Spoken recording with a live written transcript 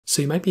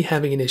So you might be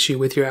having an issue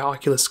with your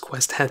Oculus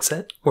Quest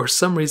headset, or for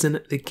some reason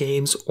the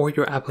games or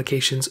your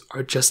applications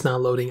are just not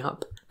loading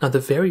up. Now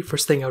the very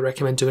first thing I would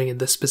recommend doing in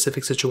this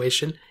specific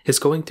situation is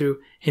going through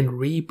and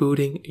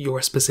rebooting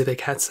your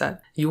specific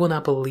headset. You will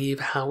not believe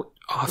how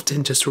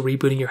often just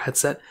rebooting your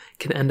headset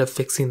can end up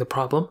fixing the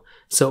problem.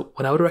 So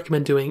what I would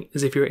recommend doing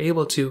is, if you're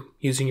able to,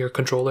 using your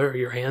controller or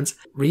your hands,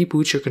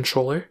 reboot your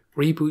controller,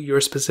 reboot your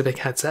specific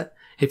headset.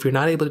 If you're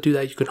not able to do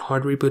that, you can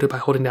hard reboot it by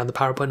holding down the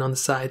power button on the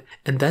side.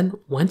 And then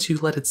once you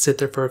let it sit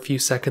there for a few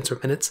seconds or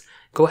minutes,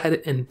 go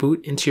ahead and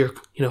boot into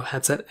your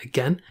headset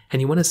again.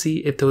 And you want to see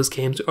if those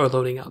games are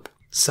loading up.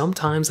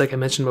 Sometimes, like I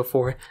mentioned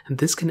before,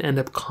 this can end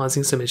up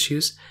causing some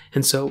issues.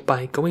 And so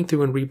by going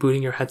through and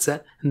rebooting your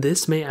headset,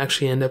 this may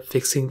actually end up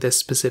fixing this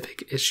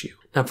specific issue.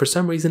 Now, for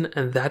some reason,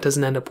 that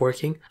doesn't end up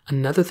working,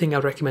 another thing I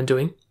would recommend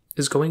doing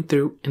is going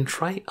through and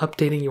try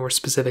updating your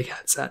specific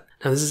headset.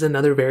 Now this is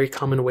another very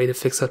common way to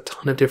fix a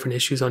ton of different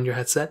issues on your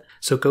headset.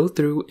 So go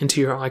through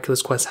into your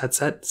Oculus Quest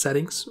headset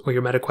settings, or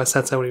your Meta Quest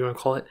headset, whatever you want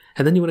to call it,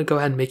 and then you want to go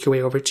ahead and make your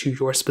way over to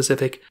your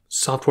specific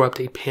software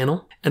update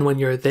panel. And when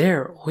you're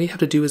there, all you have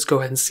to do is go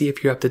ahead and see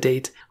if you're up to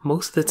date.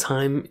 Most of the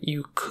time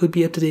you could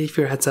be up to date if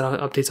your headset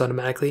updates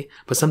automatically,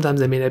 but sometimes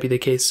that may not be the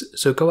case.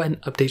 So go ahead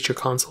and update your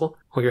console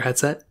or your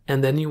headset,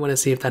 and then you want to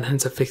see if that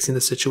ends up fixing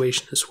the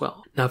situation as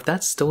well. Now if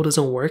that still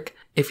doesn't work,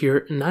 if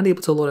you're not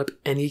able to load up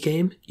any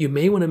game, you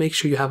may want to make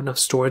sure you have enough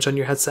storage on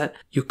your headset.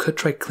 You could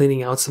try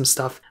cleaning out some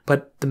stuff,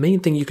 but the main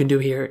thing you can do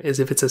here is,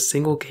 if it's a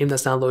single game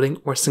that's not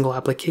loading or a single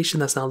application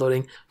that's not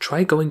loading,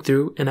 try going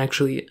through and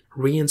actually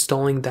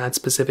reinstalling that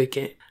specific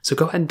game. So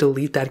go ahead and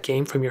delete that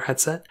game from your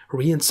headset,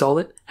 reinstall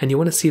it, and you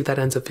want to see if that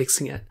ends up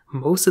fixing it.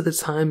 Most of the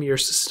time your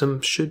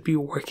system should be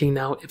working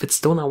now. If it's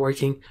still not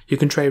working, you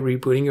can try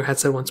rebooting your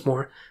headset once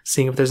more,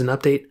 seeing if there's an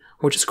update,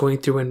 or just going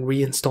through and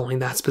reinstalling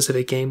that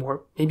specific game,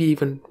 or maybe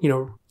even,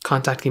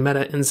 contacting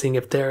Meta and seeing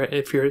if they're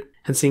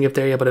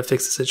able to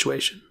fix the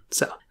situation.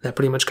 So that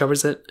pretty much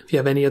covers it. If you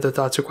have any other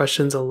thoughts or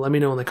questions, let me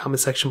know in the comment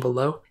section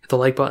below. Hit the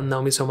like button, that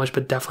would mean so much,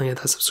 but definitely hit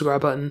that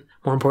subscribe button.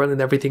 More importantly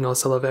than everything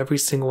else, I love every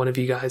single one of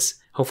you guys.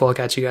 Hopefully I'll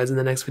catch you guys in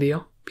the next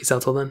video. Peace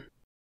out till then.